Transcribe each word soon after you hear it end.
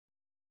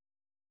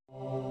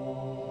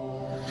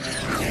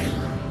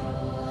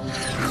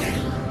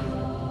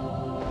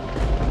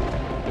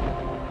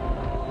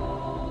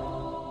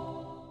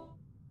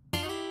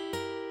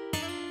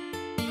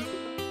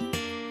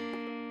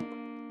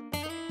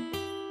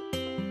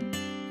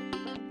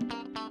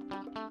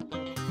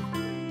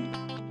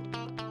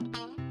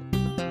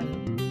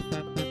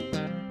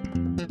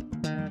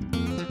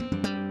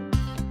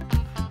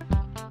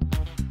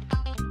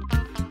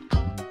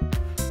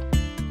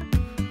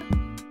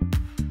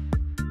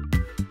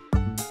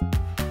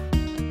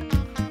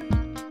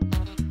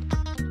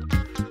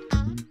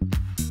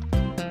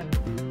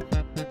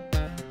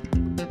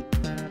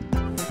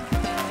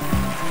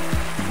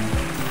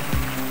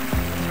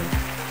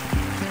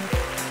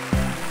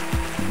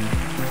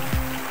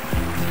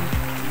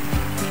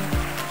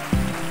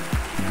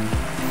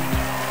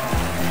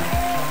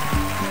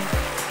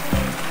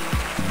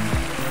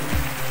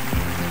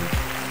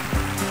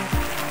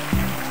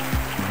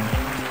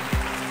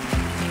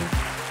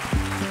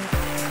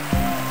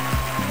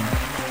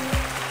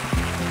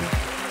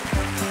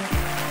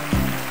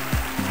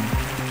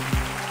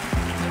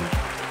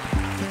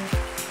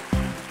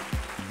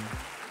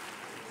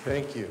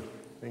Thank you.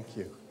 Thank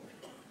you.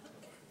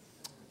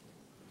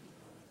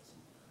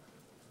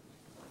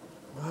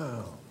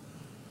 Wow.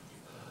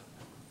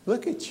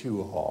 Look at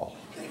you all.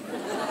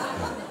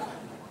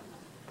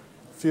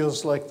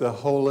 Feels like the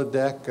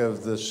holodeck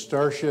of the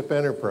Starship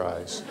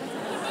Enterprise.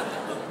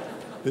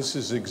 This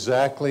is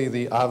exactly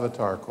the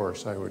avatar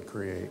course I would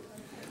create.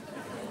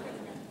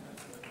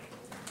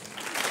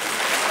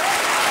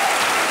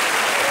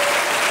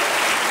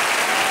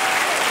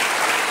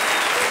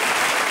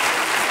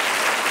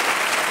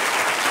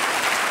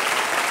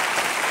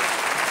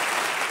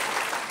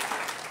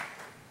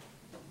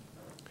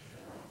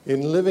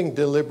 In Living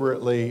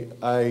Deliberately,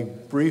 I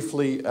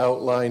briefly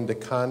outlined the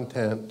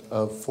content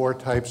of 4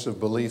 types of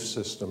belief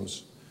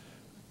systems.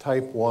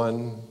 Type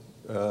 1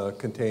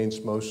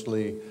 contains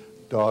mostly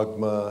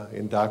dogma,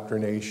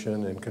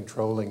 indoctrination, and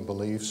controlling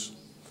beliefs.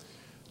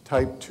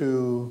 Type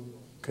 2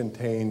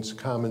 contains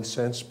common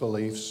sense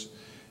beliefs.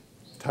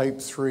 Type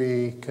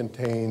 3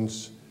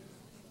 contains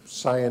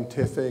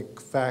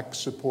scientific,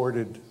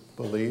 fact-supported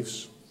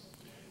beliefs.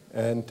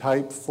 And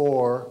Type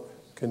 4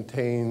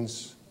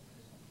 contains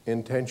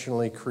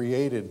intentionally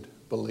created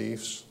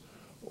beliefs,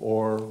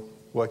 or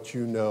what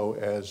you know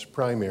as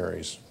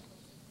primaries.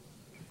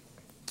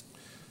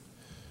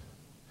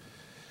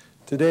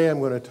 Today I'm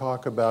going to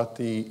talk about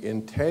the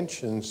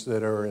intentions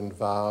that are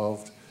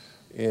involved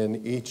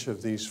in each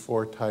of these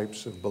 4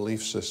 types of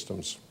belief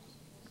systems.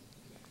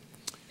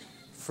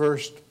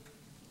 First,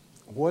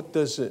 what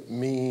does it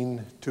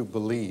mean to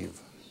believe?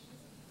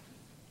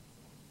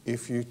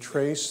 If you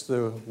trace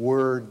the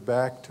word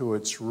back to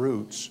its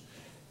roots,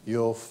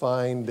 you'll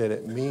find that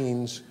it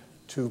means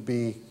to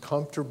be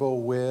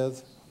comfortable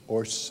with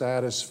or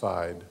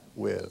satisfied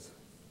with.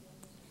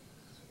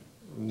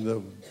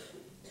 The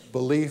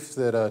belief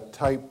that a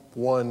type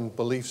 1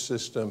 belief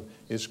system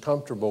is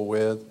comfortable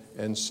with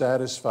and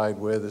satisfied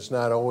with is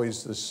not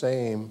always the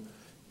same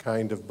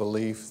kind of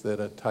belief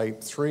that a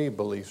type 3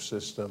 belief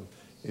system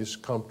is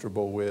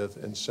comfortable with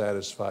and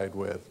satisfied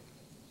with.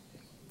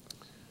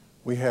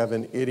 We have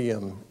an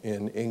idiom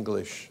in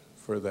English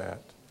for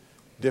that.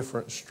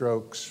 Different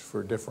strokes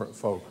for different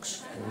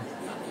folks.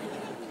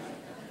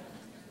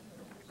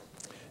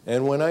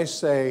 And when I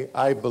say,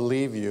 I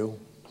believe you,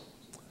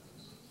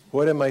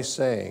 what am I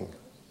saying?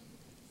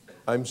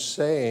 I'm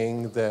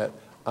saying that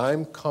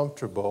I'm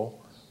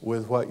comfortable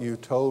with what you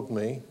told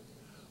me,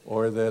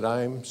 or that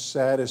I'm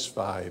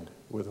satisfied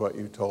with what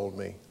you told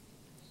me.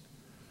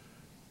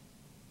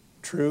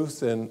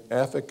 Truth and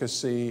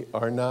efficacy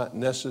are not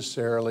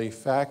necessarily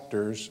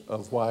factors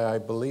of why I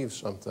believe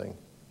something.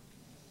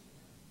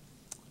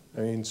 I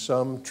mean,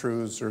 some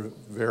truths are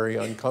very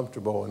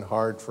uncomfortable and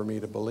hard for me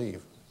to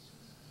believe.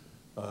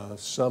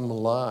 Some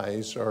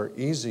lies are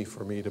easy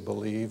for me to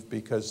believe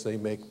because they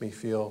make me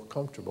feel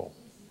comfortable.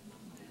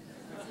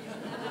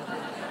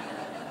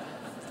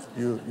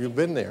 You've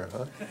been there,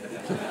 huh?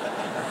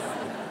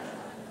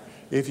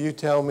 If you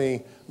tell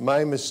me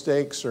my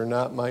mistakes are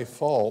not my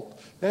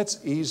fault, that's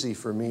easy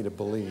for me to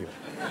believe.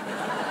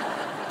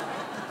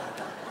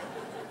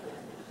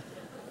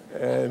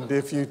 And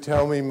if you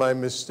tell me my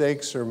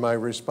mistakes are my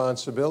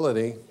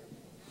responsibility,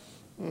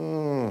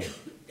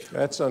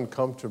 that's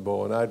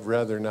uncomfortable, and I'd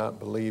rather not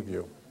believe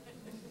you.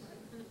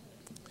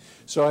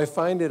 So I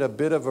find it a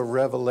bit of a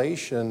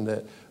revelation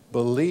that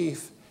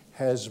belief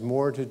has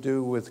more to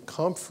do with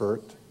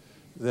comfort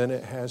than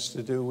it has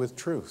to do with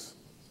truth.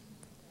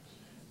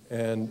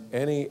 And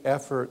any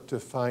effort to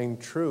find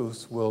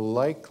truth will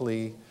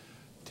likely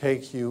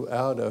take you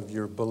out of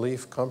your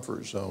belief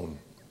comfort zone.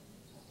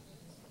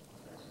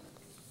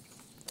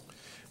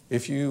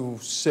 If you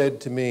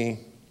said to me,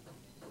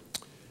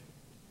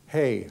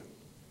 hey,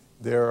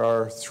 there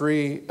are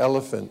 3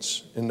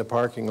 elephants in the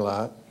parking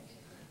lot,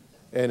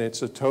 and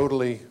it's a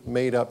totally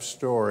made-up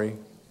story,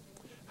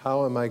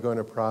 how am I going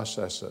to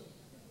process it?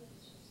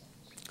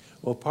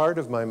 Well, part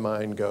of my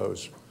mind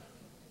goes,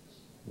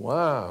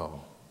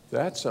 wow,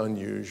 that's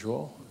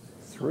unusual.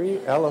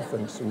 3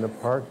 elephants in the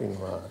parking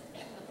lot.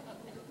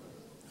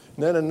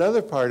 And then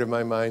another part of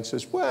my mind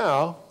says,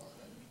 well,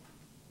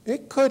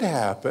 it could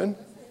happen.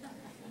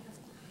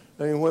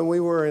 I mean, when we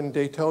were in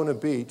Daytona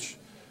Beach,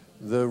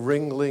 the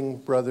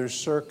Ringling Brothers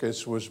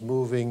Circus was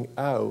moving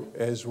out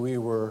as we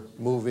were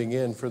moving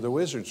in for the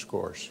Wizards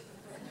course.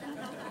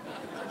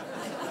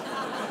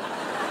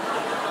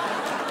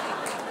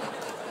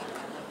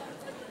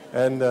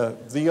 And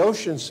the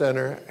Ocean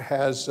Center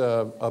has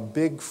a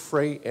big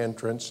freight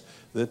entrance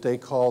that they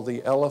call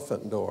the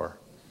Elephant Door.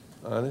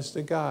 Honest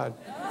to God.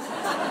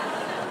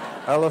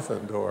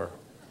 Elephant Door.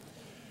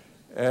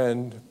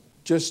 And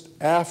just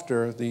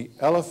after the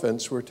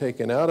elephants were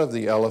taken out of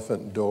the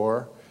Elephant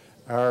Door,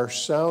 our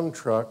sound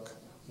truck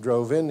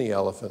drove in the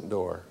Elephant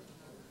Door.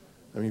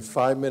 I mean,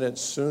 5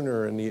 minutes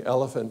sooner and the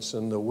elephants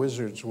and the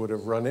wizards would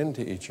have run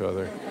into each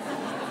other.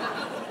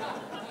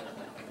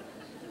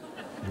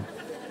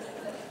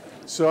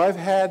 So I've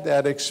had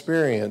that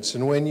experience,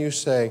 and when you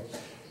say,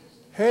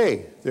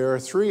 hey, there are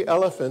 3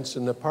 elephants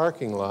in the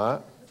parking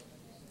lot,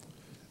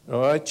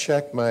 I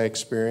check my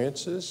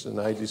experiences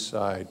and I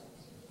decide,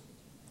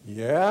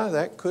 Yeah,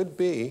 that could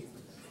be.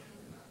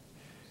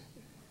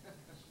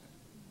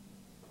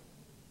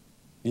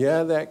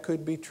 Yeah, that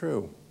could be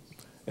true.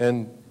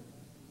 And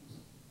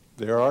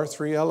there are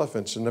 3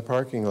 elephants in the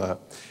parking lot.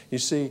 You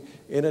see,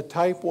 in a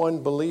type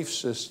 1 belief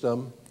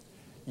system,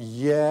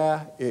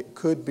 yeah, it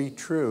could be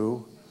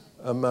true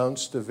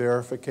amounts to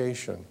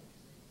verification.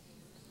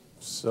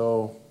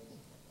 So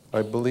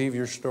I believe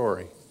your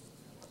story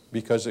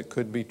because it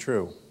could be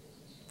true.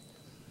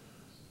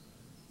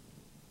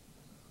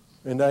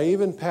 And I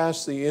even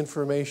pass the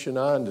information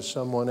on to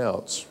someone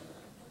else.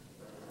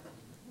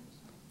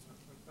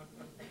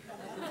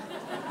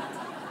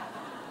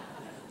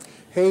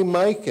 Hey,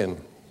 Miken,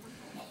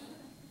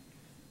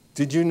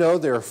 did you know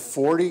there are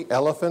 40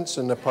 elephants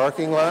in the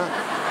parking lot?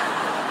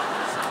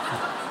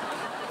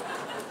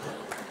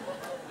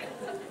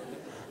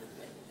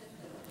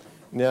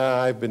 Now,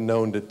 I've been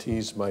known to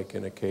tease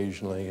Miken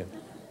occasionally, and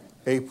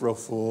April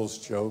Fool's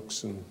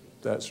jokes and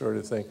that sort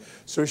of thing.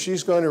 So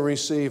she's going to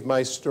receive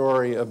my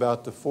story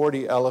about the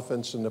 40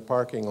 elephants in the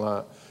parking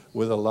lot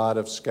with a lot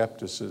of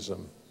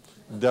skepticism.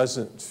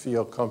 Doesn't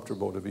feel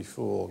comfortable to be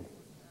fooled.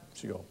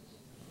 She goes,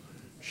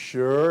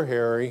 "Sure,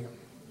 Harry."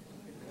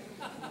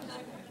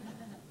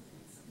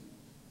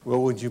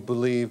 Well, would you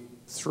believe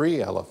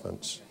 3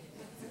 elephants?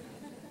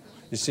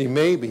 You see,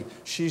 maybe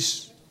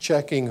she's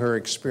checking her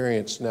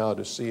experience now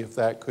to see if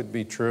that could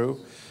be true.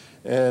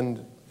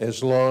 And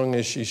as long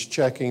as she's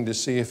checking to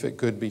see if it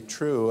could be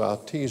true, I'll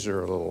tease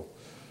her a little.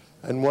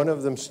 And one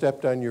of them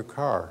stepped on your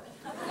car.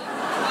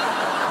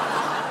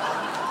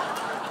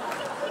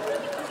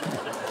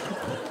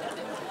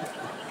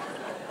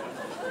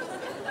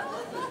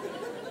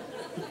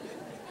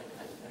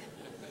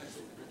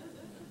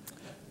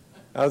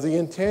 Now, the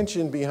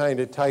intention behind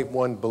a type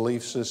 1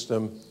 belief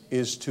system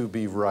is to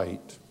be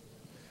right.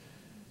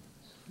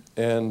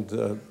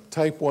 And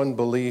type 1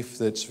 belief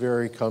that's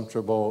very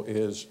comfortable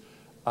is,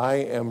 I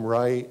am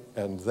right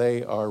and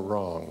they are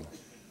wrong.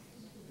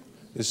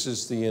 This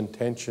is the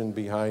intention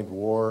behind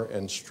war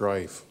and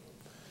strife.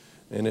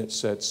 And it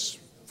sets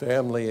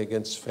family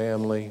against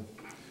family,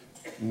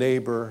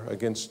 neighbor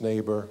against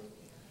neighbor.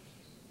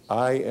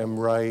 I am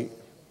right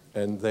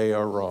and they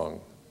are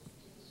wrong.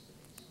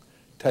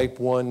 Type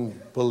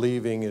 1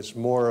 believing is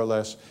more or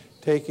less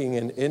taking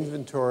an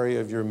inventory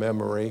of your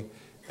memory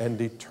and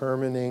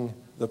determining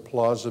the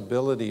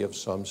plausibility of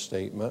some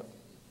statement.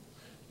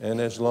 And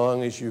as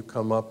long as you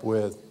come up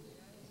with,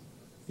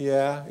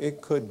 yeah,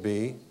 it could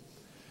be,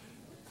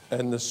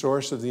 and the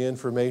source of the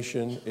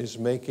information is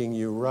making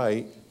you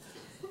right,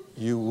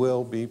 you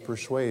will be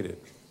persuaded.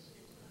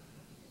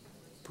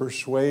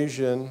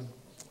 Persuasion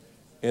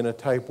in a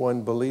type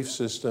 1 belief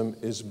system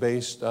is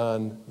based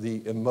on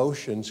the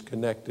emotions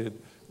connected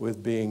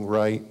with being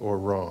right or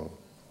wrong.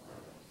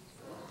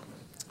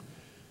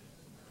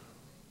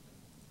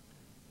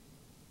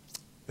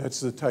 That's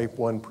the type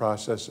 1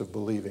 process of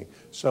believing.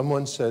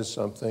 Someone says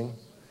something,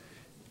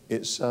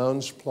 it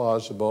sounds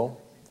plausible,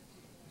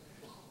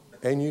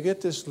 and you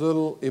get this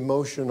little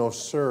emotional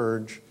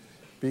surge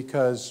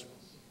because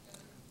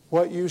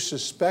what you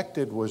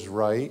suspected was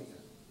right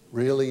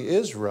really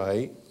is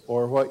right,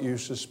 or what you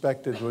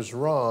suspected was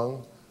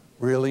wrong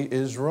really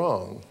is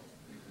wrong.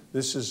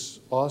 This is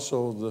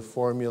also the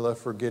formula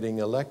for getting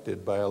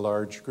elected by a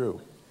large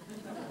group.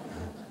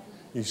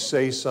 You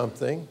say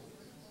something,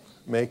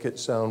 make it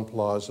sound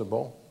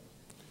plausible,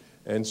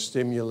 and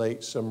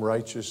stimulate some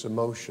righteous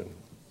emotion.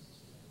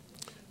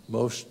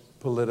 Most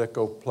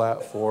political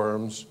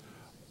platforms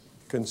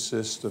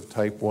consist of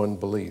type 1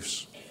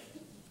 beliefs.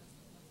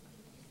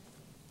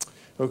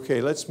 Okay,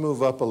 let's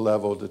move up a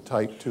level to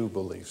type 2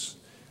 beliefs.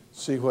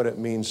 See what it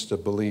means to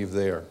believe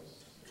there.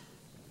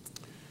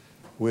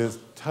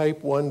 With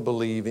type 1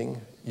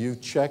 believing, you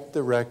check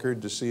the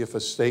record to see if a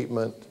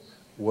statement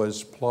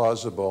was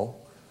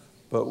plausible,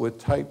 but with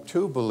type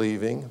 2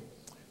 believing,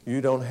 you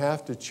don't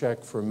have to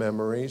check for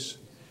memories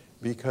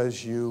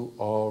because you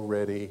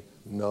already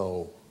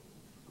know.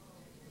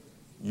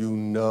 You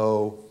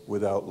know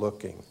without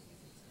looking.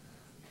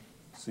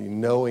 See,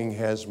 knowing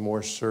has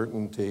more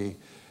certainty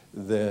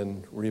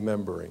than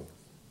remembering.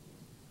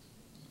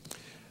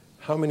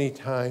 How many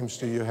times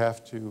do you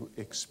have to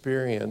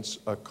experience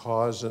a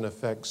cause and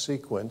effect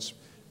sequence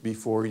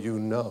before you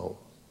know?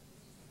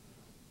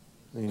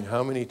 I mean,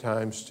 how many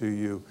times do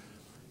you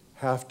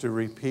have to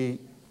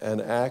repeat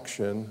an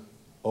action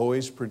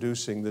always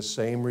producing the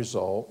same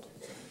result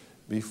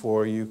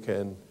before you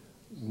can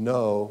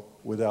know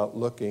without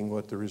looking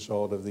what the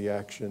result of the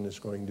action is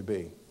going to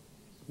be?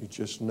 You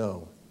just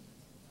know.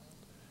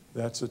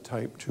 That's a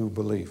type 2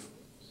 belief.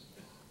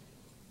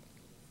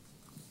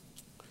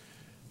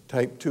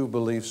 Type 2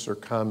 beliefs are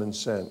common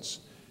sense,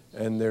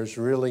 and there's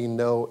really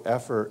no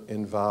effort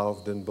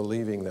involved in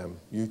believing them.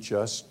 You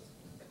just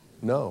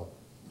know.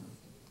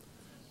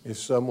 If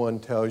someone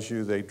tells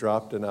you they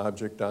dropped an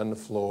object on the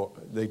floor,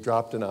 they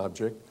dropped an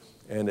object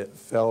and it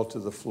fell to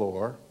the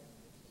floor,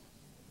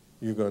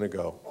 you're going to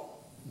go,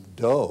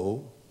 "Duh,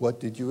 what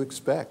did you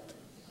expect?"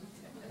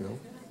 You know?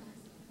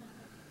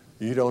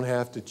 You don't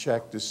have to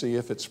check to see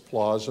if it's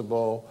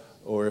plausible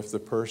or if the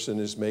person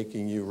is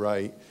making you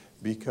right,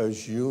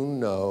 because you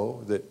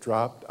know that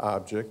dropped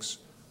objects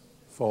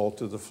fall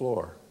to the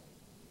floor.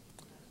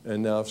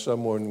 And now if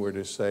someone were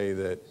to say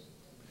that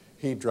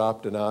he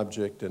dropped an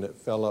object and it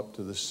fell up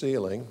to the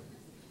ceiling,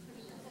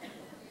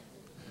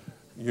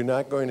 you're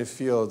not going to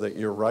feel that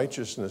your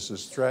righteousness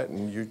is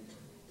threatened.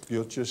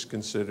 You'll just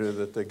consider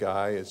that the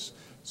guy is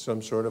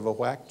some sort of a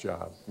whack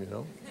job, you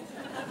know?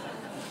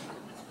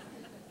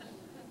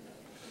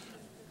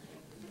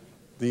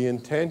 The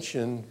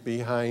intention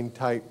behind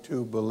type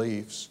 2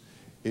 beliefs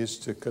is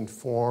to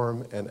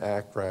conform and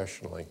act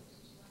rationally.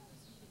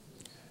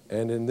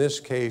 And in this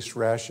case,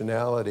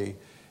 rationality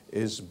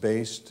is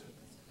based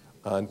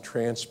on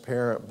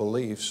transparent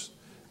beliefs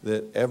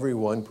that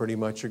everyone pretty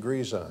much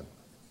agrees on.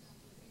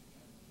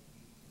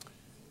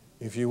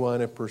 If you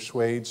want to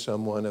persuade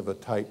someone of a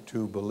type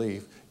 2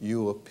 belief,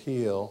 you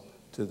appeal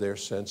to their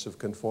sense of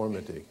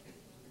conformity.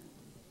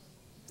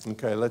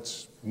 Okay,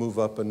 let's move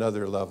up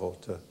another level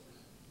to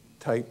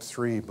type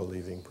 3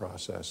 believing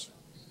process.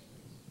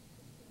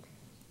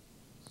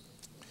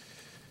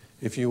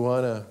 If you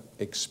want to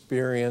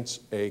experience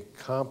a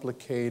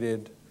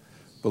complicated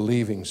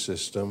believing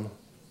system,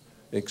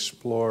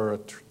 explore a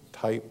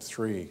type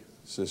 3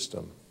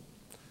 system.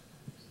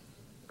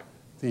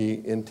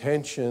 The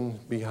intention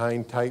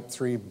behind type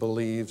 3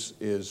 beliefs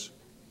is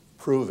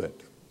prove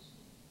it.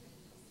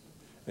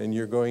 And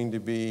you're going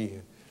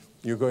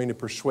to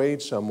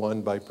persuade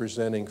someone by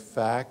presenting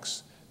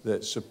facts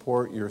that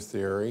support your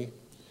theory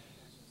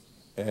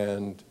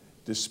and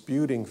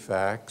disputing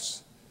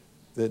facts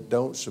that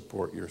don't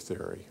support your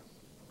theory.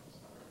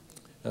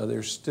 Now,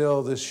 there's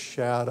still this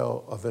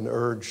shadow of an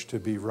urge to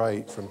be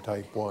right from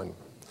type 1.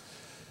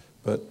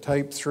 But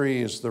type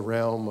 3 is the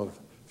realm of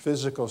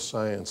physical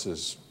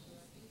sciences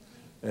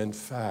and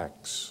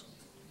facts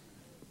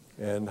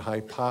and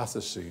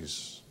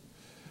hypotheses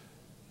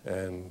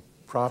and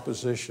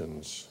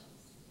propositions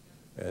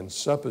and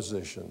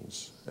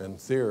suppositions and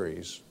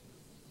theories,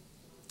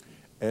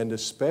 and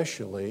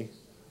especially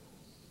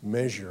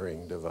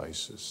measuring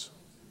devices.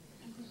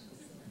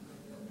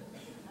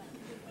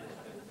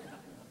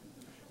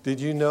 Did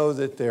you know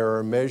that there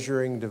are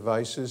measuring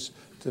devices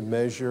to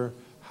measure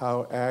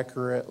how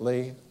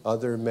accurately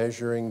other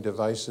measuring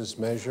devices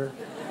measure?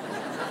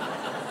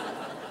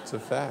 It's a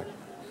fact.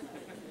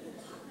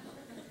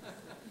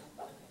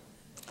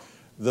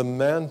 The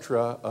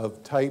mantra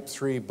of type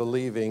 3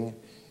 believing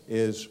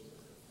is,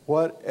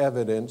 what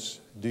evidence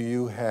do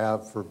you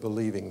have for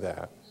believing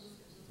that?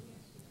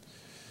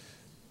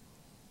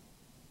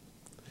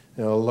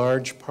 Now, a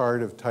large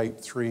part of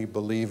type 3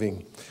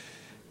 believing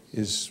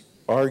is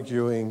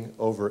arguing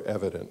over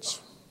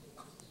evidence.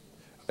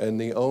 And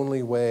the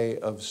only way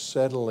of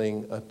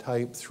settling a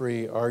type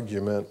 3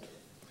 argument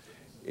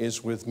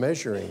is with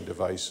measuring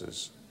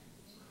devices.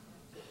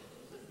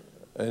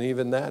 And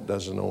even that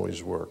doesn't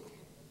always work.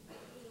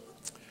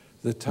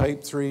 The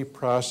type 3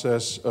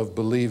 process of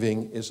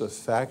believing is a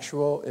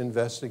factual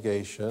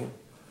investigation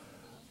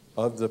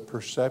of the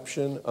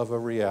perception of a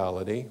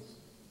reality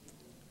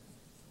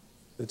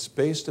that's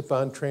based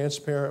upon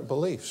transparent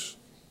beliefs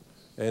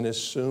and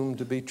assumed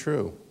to be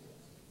true.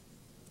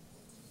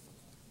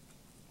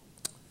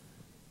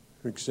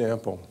 For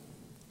example,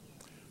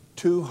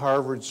 2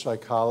 Harvard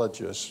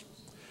psychologists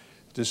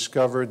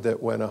discovered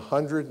that when a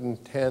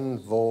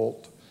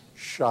 110-volt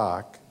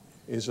shock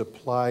is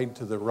applied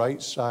to the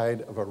right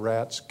side of a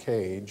rat's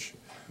cage,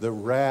 the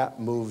rat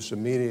moves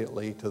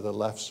immediately to the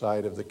left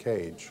side of the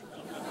cage.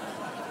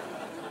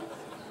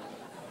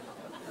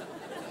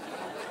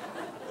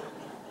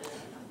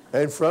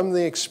 And from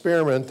the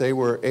experiment, they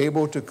were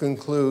able to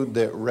conclude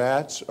that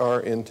rats are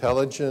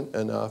intelligent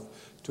enough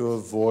to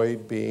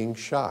avoid being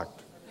shocked.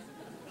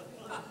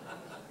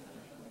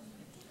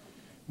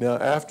 Now,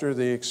 after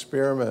the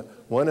experiment,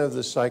 one of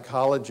the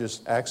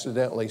psychologists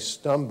accidentally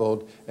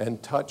stumbled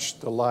and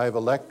touched the live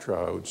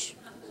electrodes.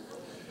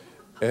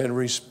 And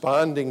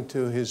responding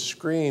to his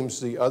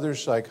screams, the other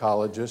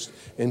psychologist,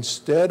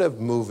 instead of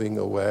moving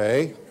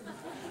away,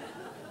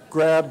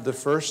 grabbed the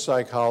first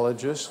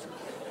psychologist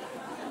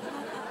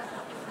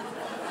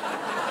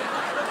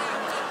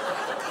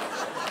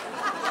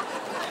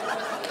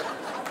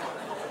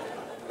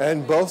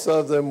and both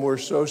of them were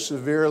so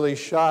severely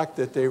shocked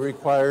that they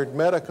required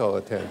medical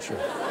attention.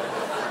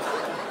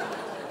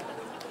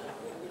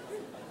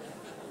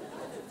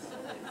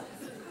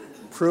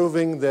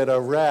 Proving that a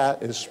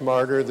rat is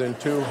smarter than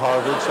 2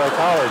 Harvard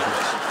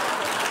psychologists.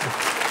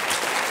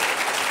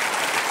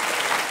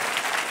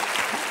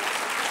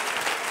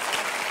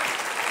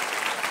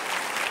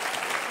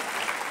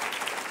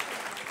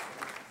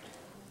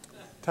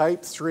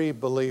 Type 3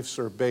 beliefs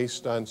are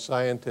based on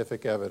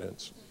scientific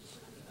evidence,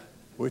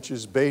 which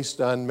is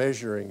based on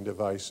measuring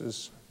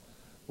devices,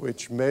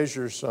 which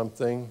measure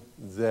something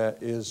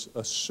that is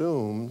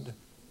assumed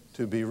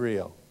to be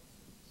real.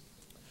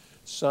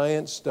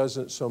 Science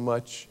doesn't so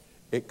much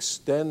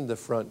extend the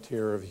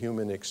frontier of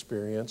human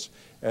experience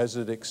as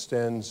it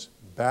extends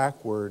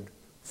backward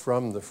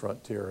from the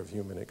frontier of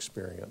human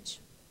experience.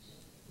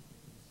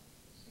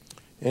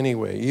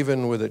 Anyway,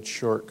 even with its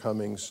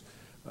shortcomings,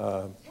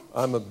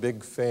 I'm a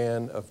big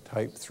fan of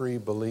type 3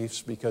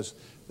 beliefs because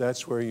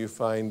that's where you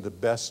find the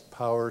best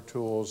power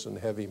tools and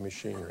heavy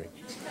machinery.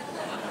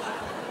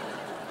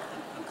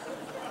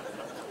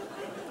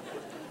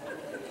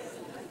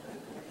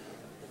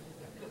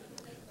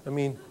 I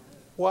mean,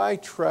 why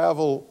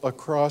travel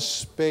across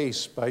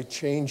space by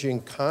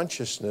changing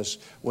consciousness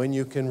when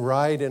you can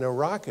ride in a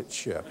rocket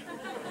ship?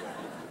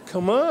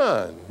 Come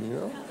on, you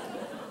know?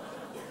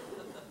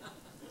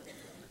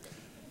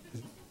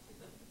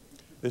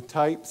 The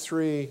type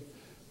 3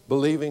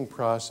 believing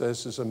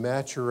process is a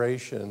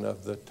maturation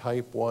of the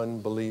type 1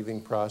 believing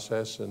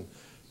process, and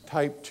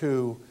type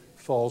 2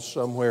 falls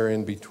somewhere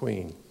in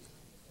between.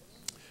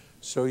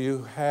 So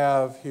you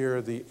have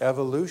here the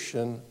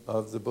evolution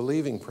of the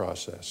believing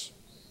process.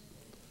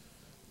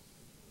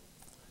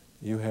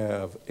 You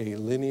have a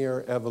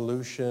linear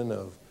evolution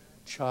of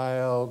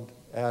child,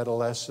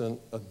 adolescent,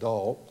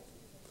 adult,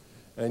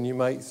 and you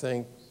might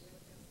think,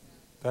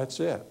 that's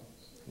it,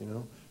 you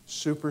know?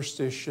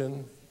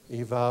 Superstition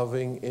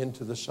evolving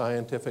into the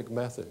scientific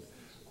method.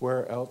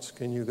 Where else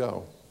can you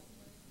go?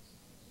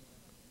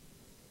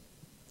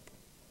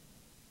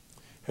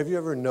 Have you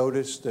ever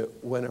noticed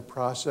that when a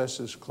process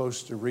is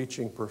close to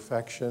reaching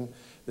perfection,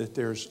 that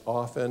there's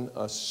often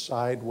a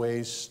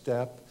sideways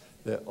step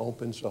that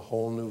opens a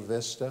whole new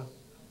vista?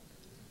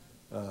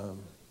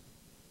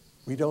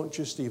 We don't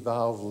just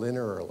evolve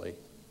linearly.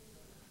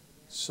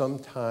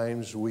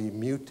 Sometimes we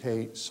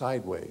mutate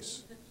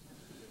sideways.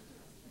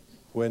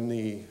 When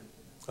the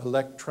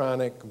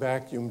electronic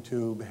vacuum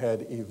tube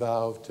had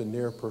evolved to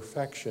near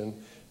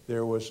perfection,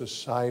 there was a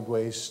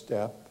sideways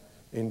step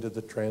into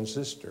the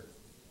transistor.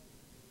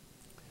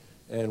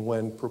 And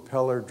when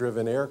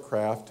propeller-driven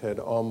aircraft had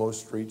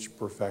almost reached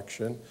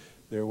perfection,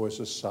 there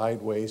was a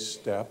sideways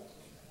step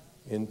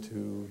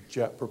into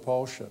jet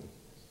propulsion.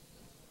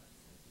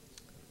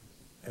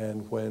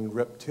 And when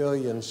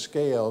reptilian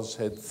scales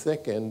had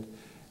thickened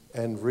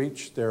and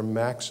reached their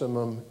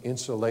maximum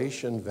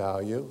insulation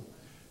value,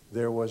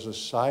 there was a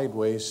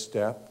sideways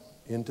step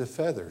into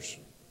feathers.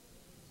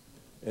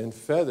 And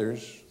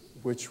feathers,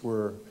 which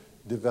were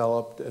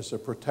developed as a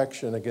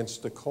protection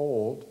against the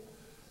cold,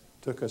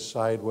 took a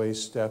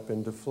sideways step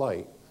into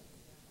flight.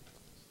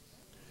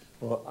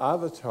 Well,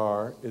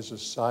 Avatar is a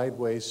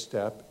sideways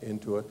step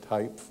into a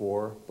type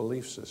 4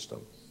 belief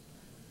system.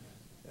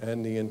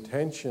 And the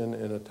intention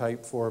in a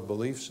type 4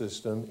 belief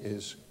system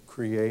is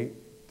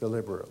create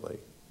deliberately.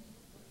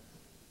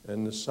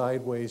 And the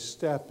sideways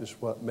step is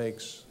what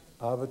makes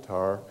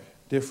Avatar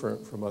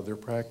different from other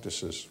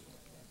practices.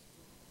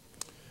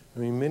 I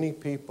mean, many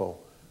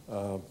people,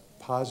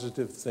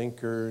 positive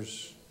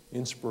thinkers,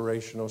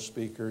 inspirational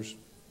speakers,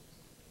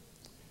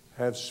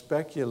 have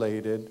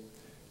speculated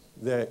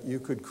that you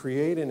could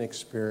create an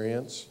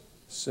experience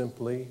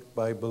simply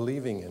by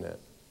believing in it.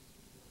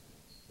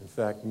 In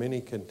fact,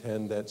 many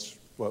contend that's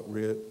what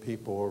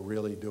people are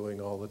really doing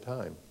all the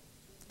time.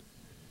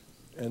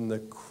 And the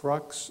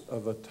crux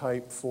of a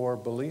type 4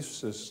 belief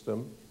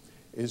system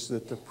is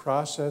that the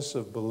process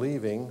of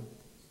believing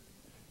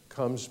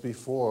comes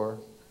before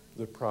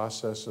the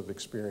process of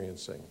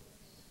experiencing.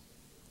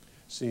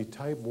 See,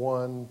 type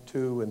 1,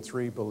 2, and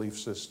 3 belief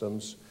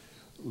systems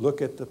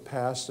look at the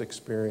past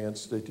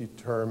experience to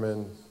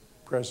determine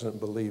present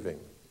believing.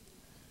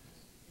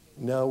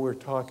 Now we're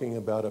talking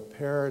about a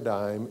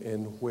paradigm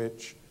in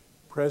which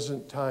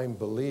present time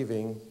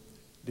believing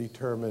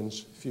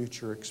determines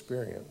future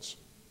experience.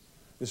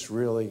 This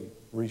really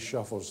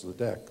reshuffles the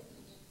deck.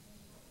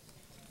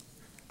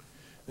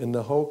 And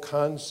the whole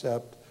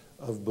concept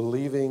of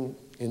believing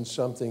in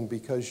something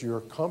because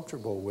you're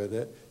comfortable with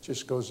it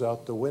just goes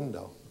out the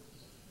window.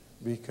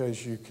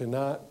 Because you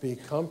cannot be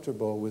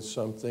comfortable with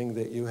something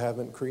that you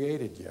haven't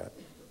created yet.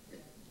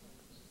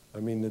 I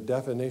mean, the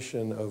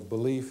definition of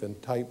belief in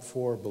type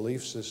 4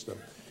 belief system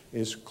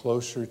is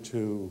closer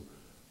to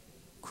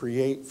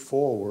create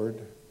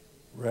forward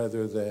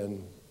rather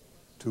than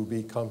to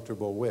be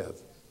comfortable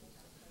with.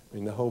 I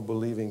mean, the whole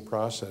believing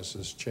process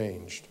has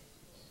changed.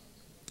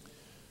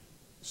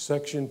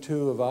 Section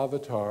 2 of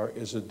Avatar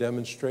is a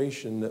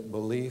demonstration that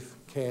belief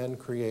can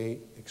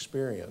create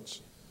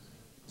experience.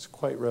 It's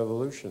quite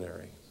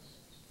revolutionary.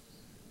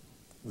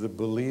 The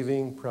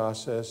believing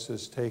process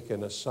has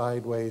taken a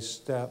sideways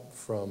step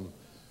from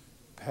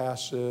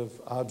passive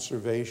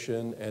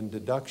observation and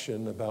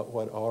deduction about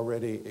what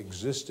already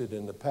existed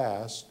in the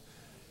past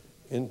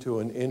into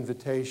an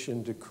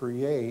invitation to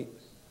create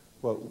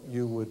what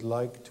you would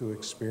like to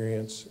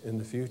experience in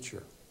the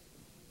future.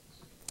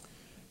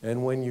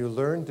 And when you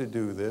learn to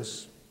do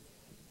this,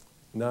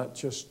 not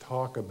just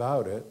talk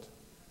about it,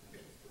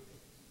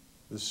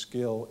 the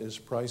skill is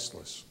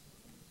priceless.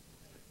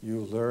 You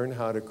learn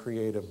how to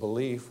create a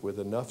belief with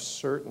enough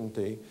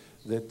certainty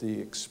that the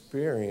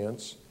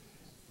experience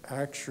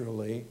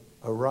actually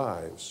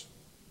arrives.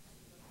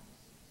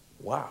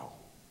 Wow.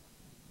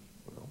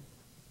 Well,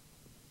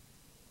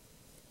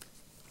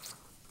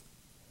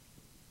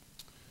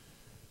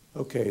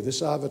 okay,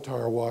 this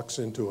avatar walks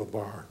into a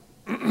bar.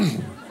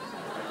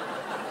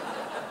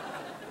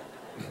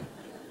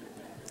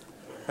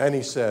 And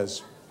he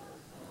says,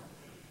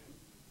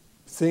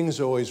 things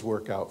always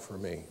work out for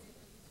me.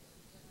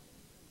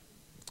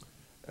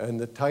 And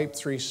the type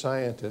 3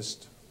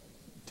 scientist,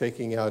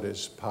 taking out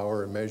his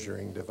power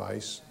measuring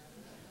device,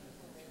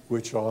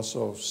 which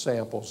also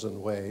samples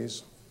and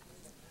weighs,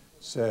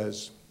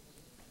 says,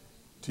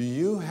 do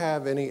you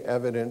have any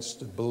evidence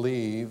to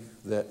believe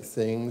that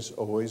things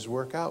always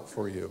work out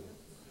for you?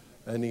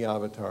 And the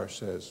avatar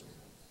says,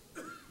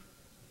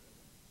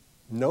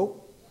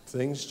 nope,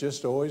 things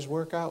just always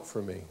work out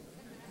for me.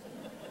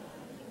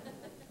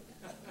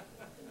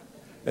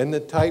 And the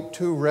type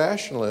 2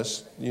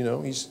 rationalist, you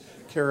know, he's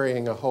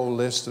carrying a whole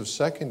list of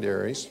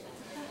secondaries,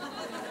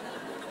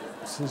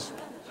 says,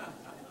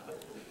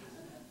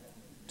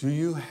 do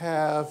you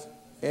have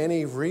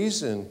any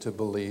reason to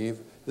believe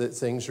that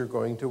things are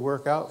going to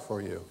work out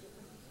for you?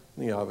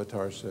 And the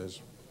avatar says,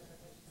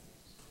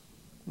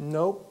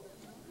 nope.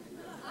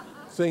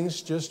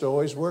 Things just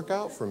always work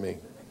out for me.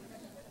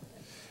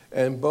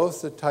 And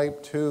both the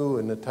type 2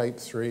 and the type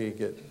 3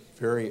 get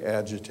very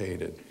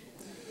agitated.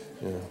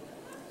 You know,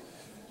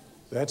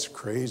 that's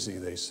crazy,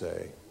 they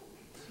say.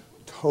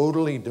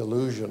 Totally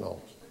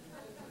delusional,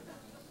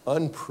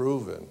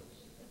 unproven,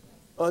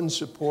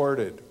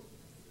 unsupported,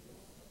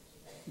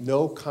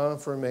 no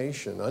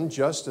confirmation,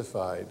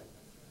 unjustified.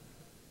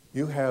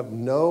 You have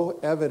no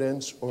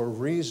evidence or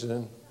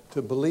reason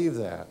to believe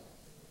that.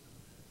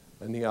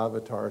 And the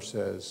avatar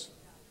says,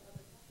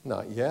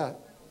 not yet.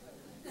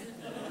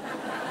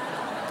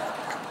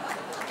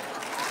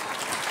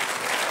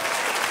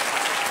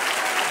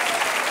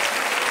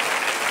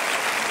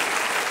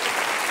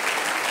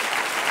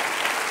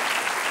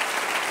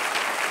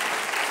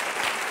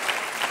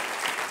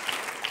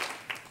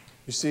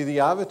 You see, the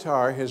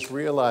avatar has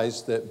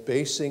realized that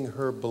basing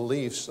her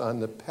beliefs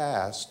on the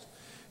past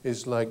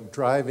is like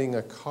driving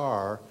a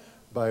car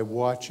by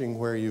watching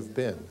where you've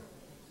been.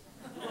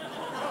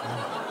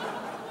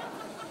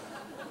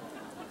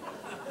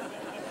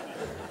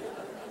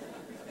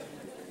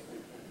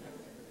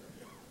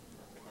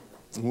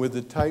 With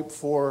the type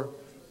 4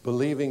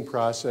 believing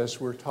process,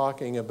 we're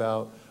talking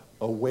about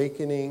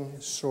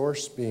awakening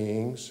source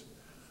beings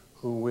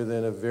who,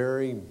 within a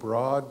very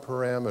broad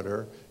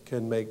parameter,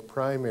 can make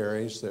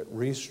primaries that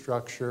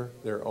restructure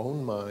their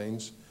own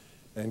minds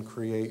and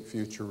create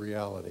future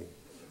reality,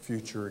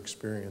 future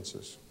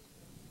experiences.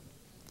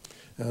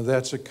 Now,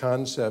 that's a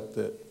concept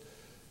that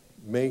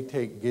may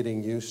take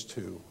getting used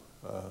to,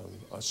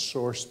 a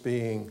source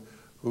being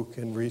who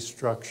can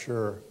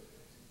restructure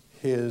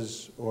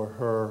his or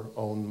her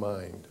own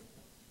mind.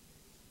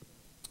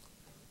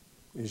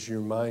 Is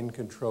your mind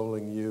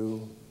controlling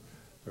you,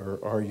 or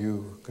are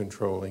you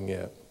controlling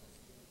it?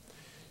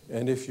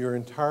 And if you're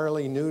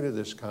entirely new to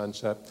this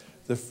concept,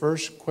 the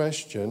first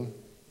question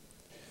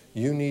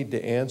you need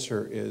to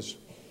answer is,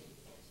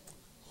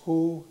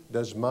 who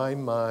does my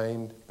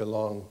mind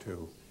belong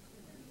to?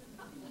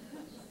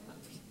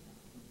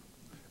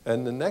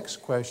 And the next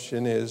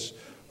question is,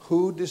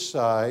 who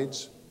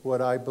decides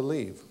what I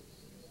believe?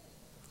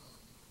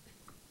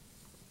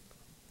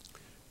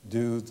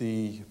 Do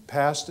the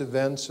past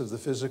events of the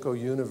physical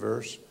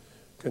universe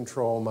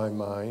control my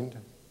mind,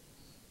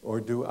 or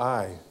do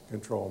I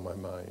control my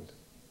mind?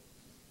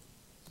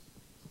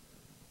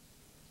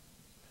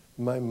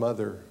 My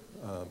mother,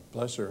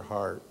 bless her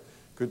heart,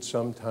 could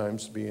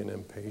sometimes be an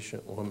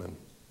impatient woman.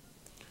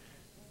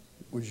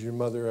 Was your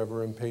mother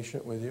ever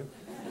impatient with you?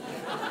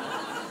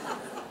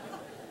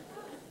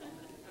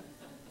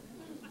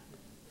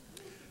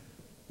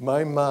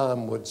 My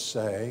mom would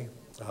say,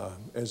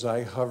 as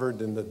I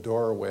hovered in the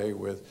doorway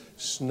with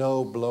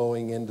snow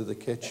blowing into the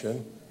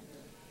kitchen,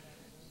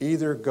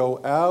 either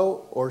go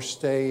out or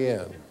stay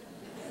in.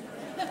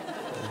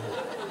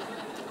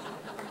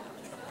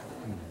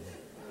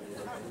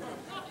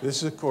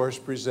 This, of course,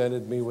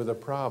 presented me with a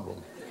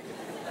problem.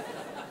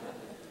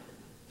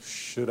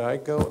 Should I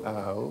go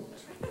out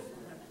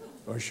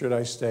or should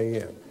I stay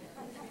in?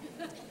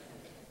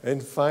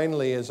 And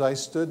finally, as I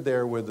stood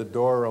there with the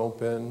door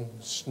open,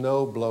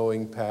 snow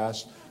blowing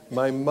past,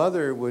 my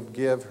mother would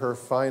give her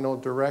final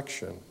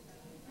direction.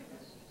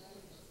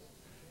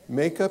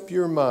 Make up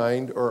your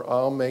mind or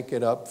I'll make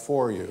it up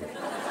for you.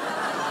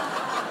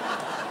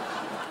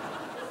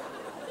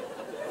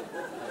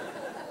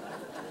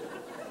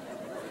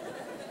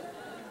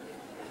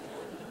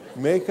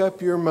 Make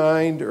up your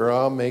mind or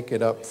I'll make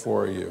it up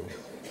for you.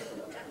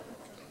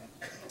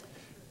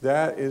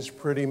 That is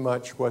pretty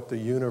much what the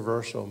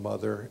Universal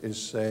Mother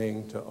is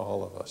saying to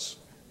all of us.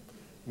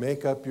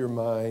 Make up your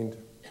mind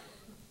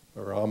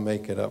or I'll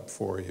make it up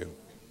for you.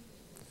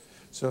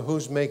 So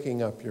who's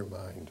making up your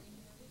mind?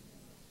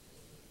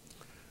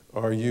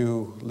 Are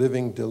you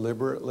living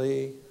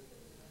deliberately,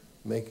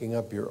 making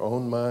up your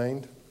own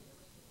mind?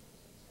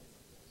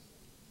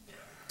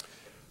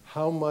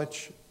 How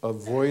much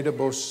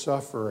avoidable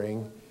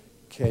suffering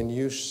can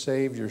you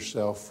save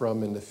yourself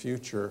from in the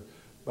future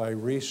by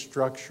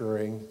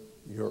restructuring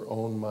your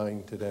own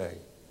mind today?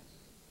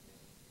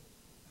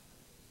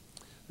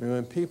 I mean,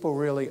 when people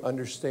really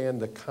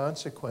understand the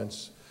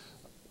consequences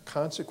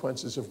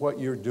of what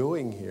you're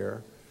doing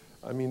here,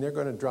 I mean, they're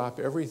going to drop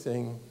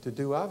everything to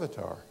do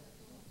Avatar.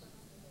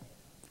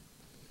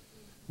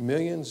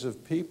 Millions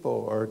of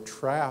people are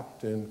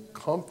trapped in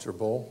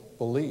comfortable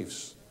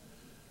beliefs.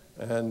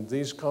 And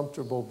these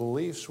comfortable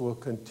beliefs will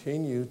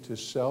continue to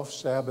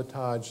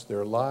self-sabotage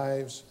their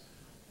lives,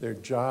 their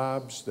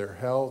jobs, their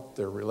health,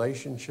 their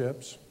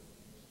relationships.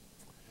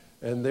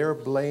 And they're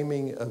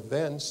blaming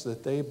events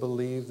that they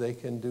believe they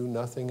can do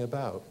nothing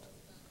about.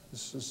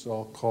 This is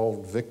all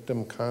called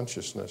victim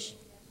consciousness.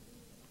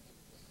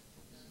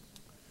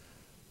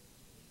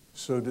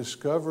 So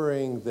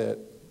discovering that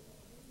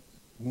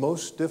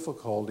most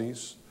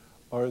difficulties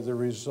are the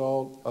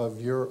result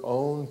of your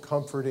own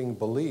comforting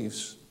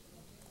beliefs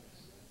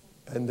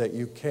and that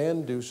you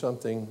can do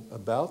something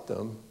about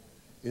them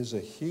is a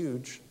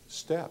huge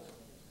step.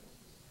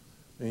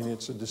 I mean,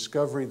 it's a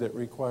discovery that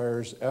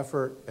requires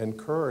effort and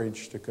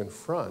courage to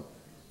confront.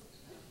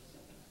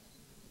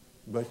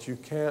 But you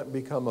can't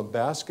become a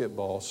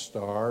basketball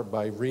star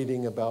by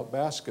reading about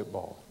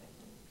basketball.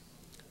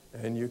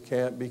 And you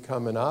can't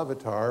become an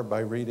avatar by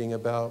reading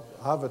about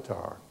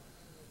Avatar.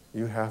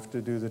 You have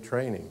to do the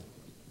training.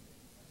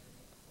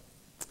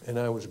 And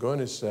I was going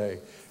to say,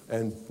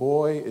 and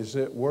boy, is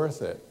it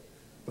worth it.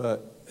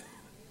 But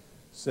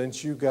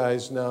since you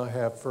guys now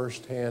have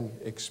firsthand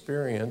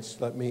experience,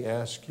 let me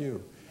ask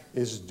you,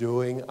 is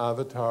doing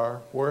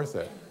Avatar worth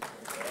it?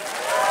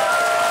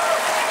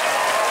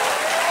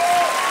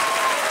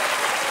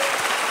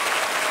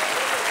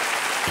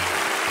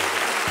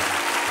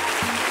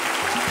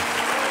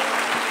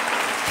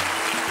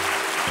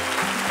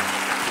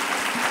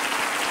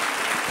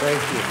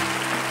 Thank you.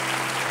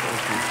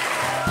 Thank you.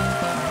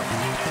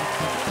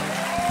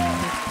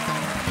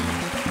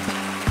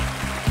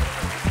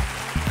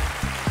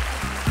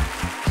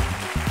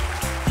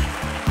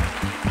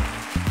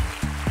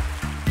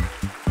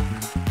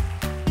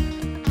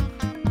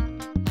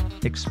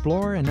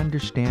 Explore and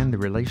understand the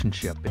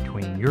relationship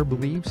between your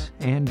beliefs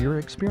and your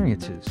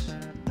experiences.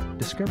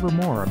 Discover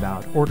more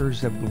about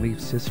Orders of Belief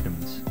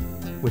Systems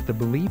with the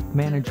Belief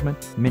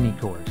Management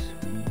Mini-Course.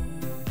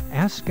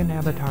 Ask an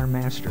Avatar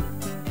Master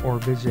or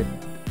visit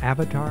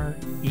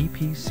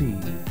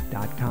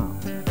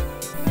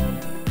avatarepc.com.